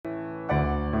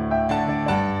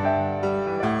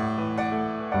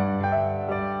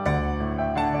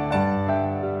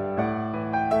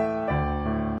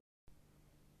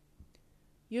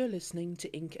listening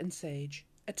to Ink and Sage,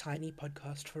 a tiny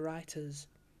podcast for writers.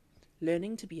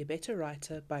 Learning to be a better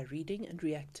writer by reading and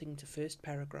reacting to first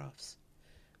paragraphs.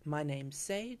 My name's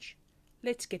Sage.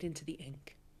 Let's get into the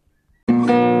ink.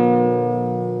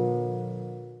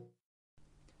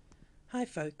 Hi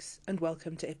folks, and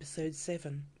welcome to episode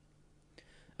 7.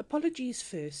 Apologies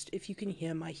first if you can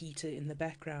hear my heater in the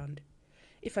background.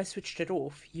 If I switched it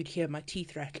off, you'd hear my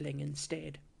teeth rattling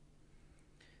instead.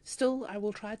 Still, I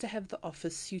will try to have the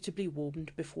office suitably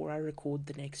warmed before I record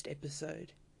the next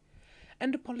episode.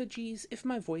 And apologies if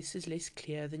my voice is less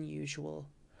clear than usual.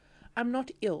 I'm not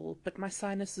ill, but my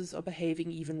sinuses are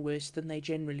behaving even worse than they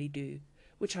generally do,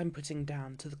 which I'm putting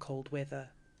down to the cold weather.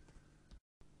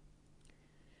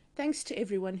 Thanks to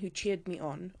everyone who cheered me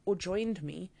on, or joined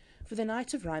me, for the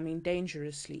night of rhyming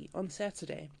dangerously on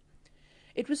Saturday.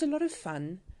 It was a lot of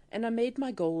fun, and I made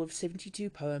my goal of 72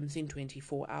 poems in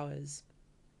 24 hours.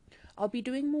 I'll be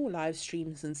doing more live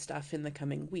streams and stuff in the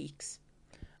coming weeks.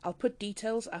 I'll put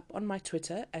details up on my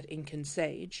Twitter at Ink and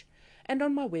Sage and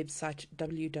on my website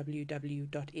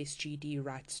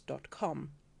www.sgdwrites.com.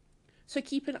 So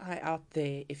keep an eye out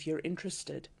there if you're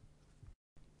interested.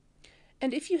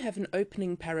 And if you have an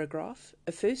opening paragraph,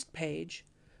 a first page,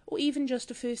 or even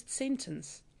just a first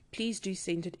sentence, please do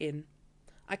send it in.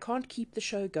 I can't keep the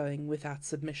show going without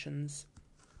submissions.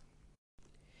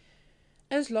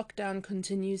 As lockdown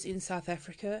continues in South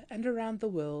Africa and around the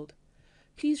world,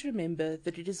 please remember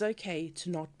that it is okay to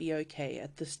not be okay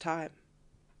at this time.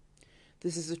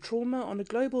 This is a trauma on a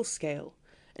global scale,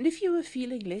 and if you are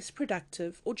feeling less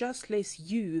productive or just less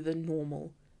you than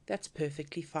normal, that's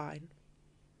perfectly fine.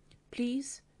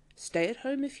 Please, stay at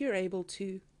home if you're able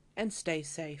to, and stay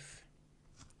safe.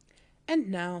 And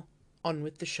now, on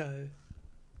with the show.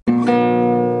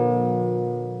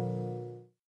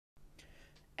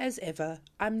 As ever,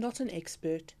 I'm not an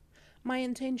expert. My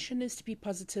intention is to be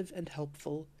positive and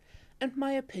helpful, and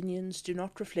my opinions do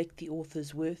not reflect the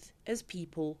author's worth as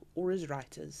people or as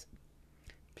writers.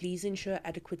 Please ensure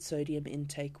adequate sodium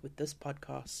intake with this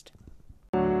podcast.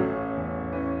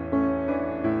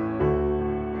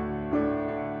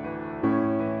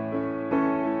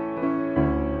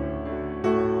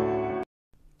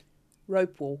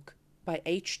 Rope Walk by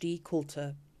H.D.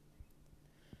 Coulter.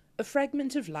 A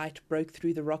fragment of light broke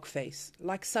through the rock face,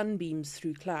 like sunbeams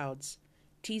through clouds,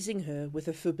 teasing her with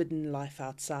a forbidden life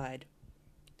outside.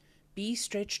 Bee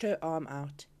stretched her arm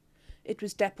out. It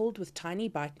was dappled with tiny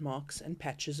bite marks and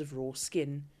patches of raw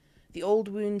skin. The old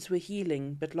wounds were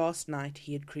healing, but last night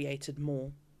he had created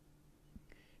more.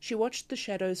 She watched the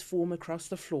shadows form across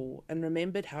the floor and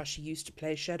remembered how she used to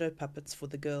play shadow puppets for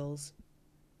the girls.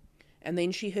 And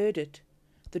then she heard it,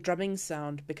 the drumming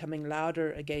sound becoming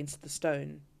louder against the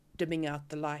stone, dimming out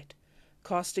the light,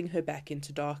 casting her back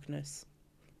into darkness.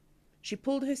 She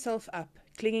pulled herself up,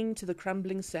 clinging to the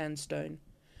crumbling sandstone,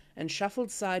 and shuffled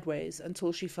sideways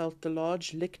until she felt the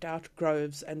large licked-out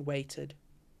groves and waited.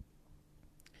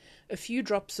 A few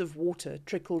drops of water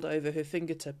trickled over her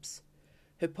fingertips.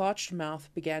 Her parched mouth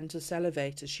began to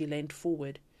salivate as she leant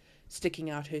forward,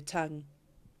 sticking out her tongue.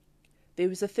 There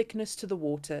was a thickness to the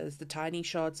water as the tiny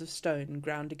shards of stone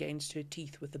ground against her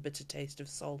teeth with a bitter taste of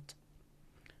salt.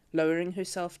 Lowering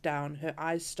herself down, her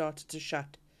eyes started to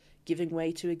shut, giving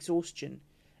way to exhaustion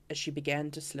as she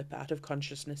began to slip out of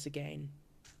consciousness again.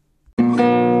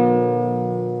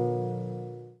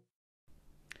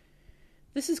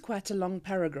 This is quite a long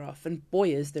paragraph, and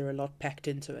boy is there a lot packed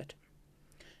into it.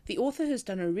 The author has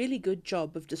done a really good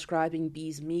job of describing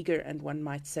Bee's meagre and one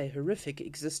might say horrific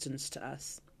existence to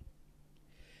us.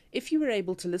 If you were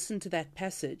able to listen to that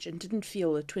passage and didn't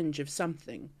feel a twinge of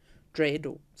something, dread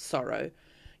or sorrow,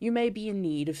 you may be in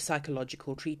need of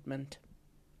psychological treatment.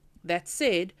 That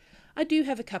said, I do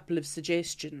have a couple of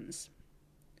suggestions.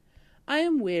 I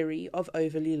am wary of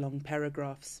overly long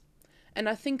paragraphs, and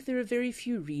I think there are very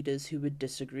few readers who would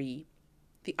disagree.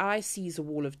 The eye sees a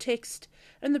wall of text,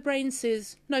 and the brain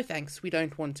says, "No thanks, we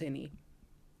don't want any."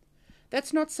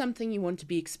 That's not something you want to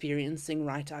be experiencing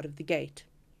right out of the gate.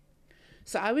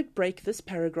 So I would break this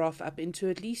paragraph up into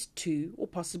at least 2 or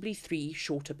possibly 3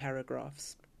 shorter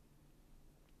paragraphs.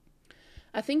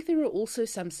 I think there are also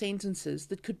some sentences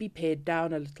that could be pared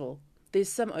down a little. There's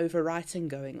some overwriting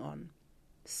going on.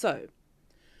 So,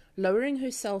 lowering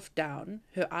herself down,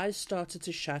 her eyes started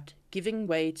to shut, giving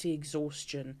way to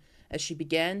exhaustion as she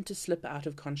began to slip out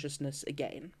of consciousness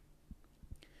again.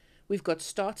 We've got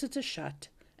started to shut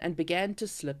and began to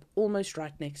slip almost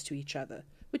right next to each other,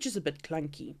 which is a bit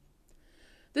clunky.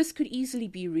 This could easily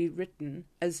be rewritten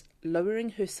as lowering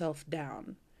herself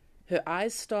down. Her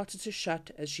eyes started to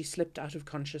shut as she slipped out of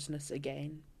consciousness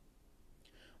again.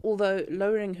 although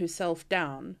lowering herself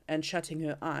down and shutting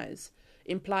her eyes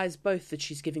implies both that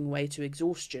she's giving way to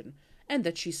exhaustion and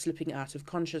that she's slipping out of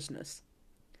consciousness.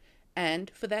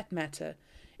 And, for that matter,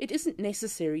 it isn't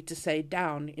necessary to say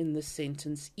down in this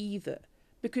sentence either,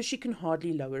 because she can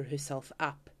hardly lower herself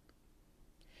up.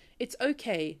 It's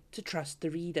okay to trust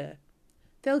the reader.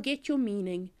 They'll get your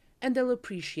meaning, and they'll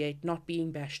appreciate not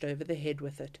being bashed over the head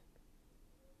with it.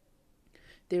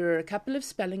 There are a couple of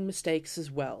spelling mistakes as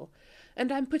well,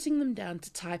 and I'm putting them down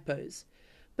to typos,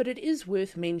 but it is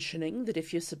worth mentioning that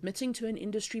if you're submitting to an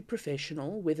industry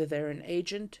professional, whether they're an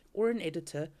agent or an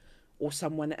editor or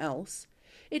someone else,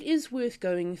 it is worth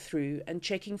going through and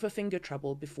checking for finger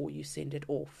trouble before you send it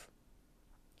off.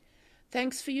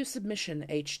 Thanks for your submission,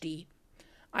 HD.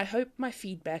 I hope my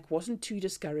feedback wasn't too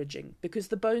discouraging, because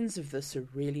the bones of this are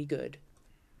really good.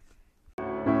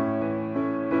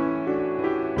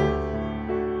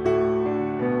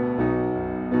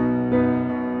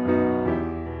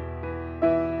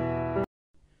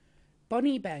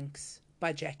 Bonnie Banks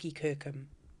by Jackie Kirkham.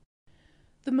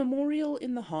 The memorial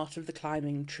in the heart of the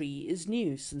climbing tree is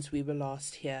new since we were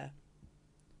last here.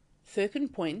 Firkin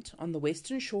Point, on the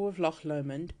western shore of Loch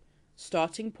Lomond,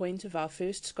 starting point of our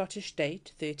first Scottish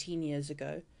date 13 years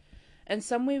ago, and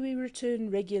somewhere we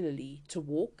return regularly to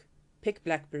walk, pick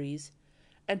blackberries,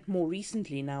 and more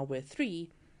recently, now we're 3,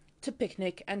 to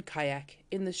picnic and kayak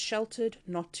in this sheltered,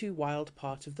 not too wild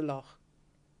part of the loch.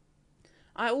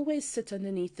 I always sit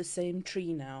underneath the same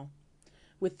tree now,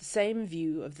 with the same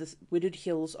view of the wooded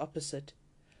hills opposite,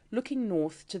 looking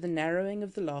north to the narrowing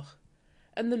of the loch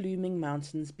and the looming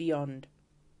mountains beyond,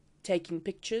 taking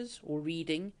pictures or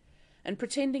reading, and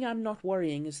pretending I'm not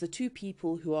worrying as the 2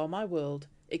 people who are my world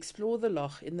explore the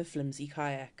loch in the flimsy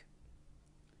kayak.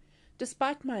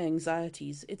 Despite my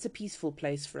anxieties, it's a peaceful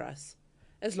place for us,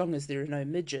 as long as there are no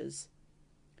midges.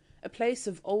 A place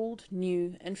of old,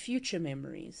 new, and future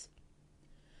memories.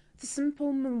 The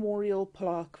simple memorial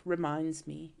plaque reminds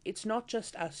me it's not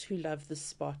just us who love this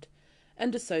spot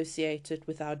and associate it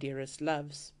with our dearest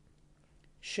loves.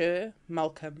 Sher,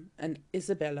 Malcolm, and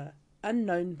Isabella,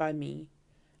 unknown by me,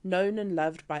 known and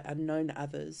loved by unknown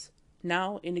others,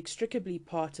 now inextricably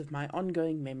part of my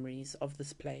ongoing memories of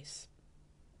this place.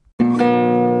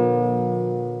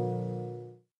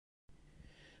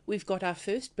 We've got our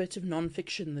first bit of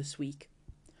non-fiction this week.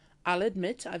 I'll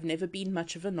admit I've never been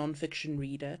much of a non-fiction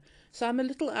reader, so I'm a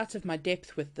little out of my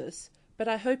depth with this, but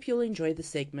I hope you'll enjoy the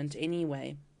segment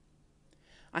anyway.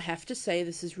 I have to say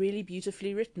this is really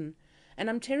beautifully written, and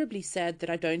I'm terribly sad that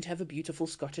I don't have a beautiful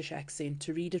Scottish accent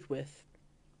to read it with.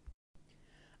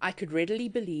 I could readily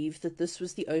believe that this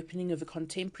was the opening of a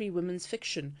contemporary women's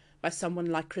fiction by someone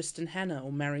like Kristen Hanna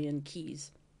or Marion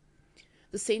Keyes.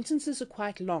 The sentences are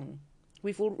quite long.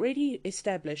 We've already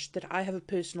established that I have a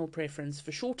personal preference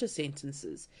for shorter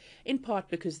sentences, in part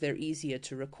because they're easier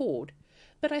to record,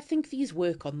 but I think these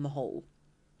work on the whole.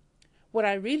 What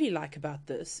I really like about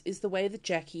this is the way that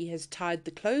Jackie has tied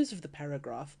the close of the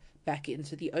paragraph back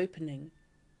into the opening.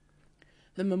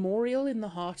 The memorial in the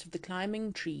heart of the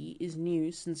climbing tree is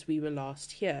new since we were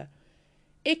last here.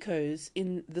 Echoes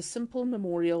in the simple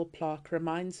memorial plaque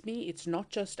reminds me it's not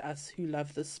just us who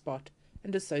love this spot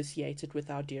and associate it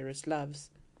with our dearest loves.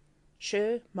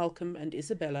 Sher, Malcolm, and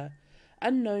Isabella,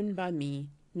 unknown by me,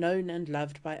 known and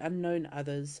loved by unknown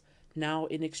others, now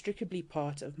inextricably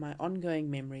part of my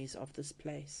ongoing memories of this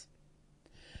place.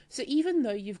 So even though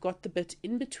you've got the bit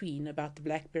in between about the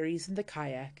blackberries and the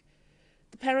kayak,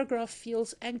 the paragraph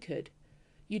feels anchored.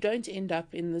 You don't end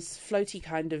up in this floaty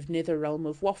kind of nether realm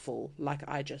of waffle like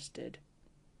I just did.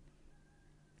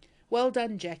 Well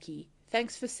done, Jackie.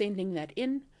 Thanks for sending that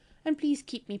in, and please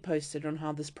keep me posted on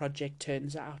how this project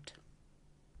turns out.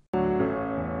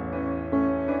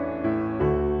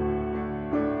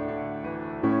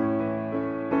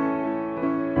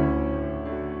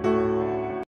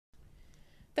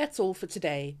 That's all for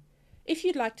today. If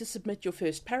you'd like to submit your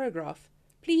first paragraph,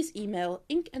 please email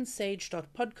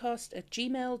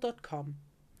inkandsage.podcast@gmail.com.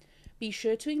 Be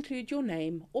sure to include your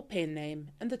name or pen name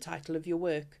and the title of your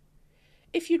work.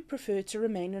 If you'd prefer to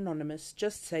remain anonymous,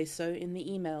 just say so in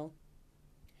the email.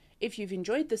 If you've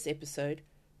enjoyed this episode,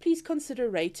 please consider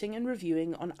rating and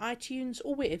reviewing on iTunes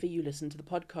or wherever you listen to the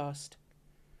podcast.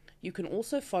 You can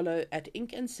also follow at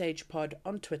Ink and Sage Pod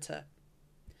on Twitter.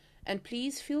 And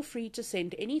please feel free to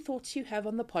send any thoughts you have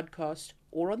on the podcast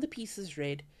or on the pieces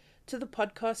read to the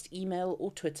podcast email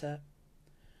or Twitter.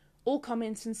 All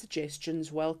comments and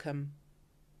suggestions welcome.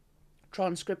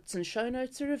 Transcripts and show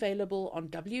notes are available on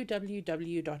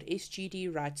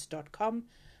www.sgdwrites.com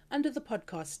under the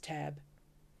podcast tab.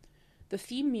 The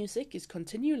theme music is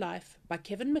Continue Life by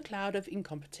Kevin MacLeod of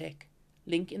Incompetech,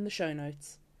 link in the show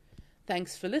notes.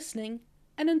 Thanks for listening,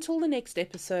 and until the next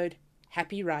episode,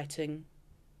 happy writing.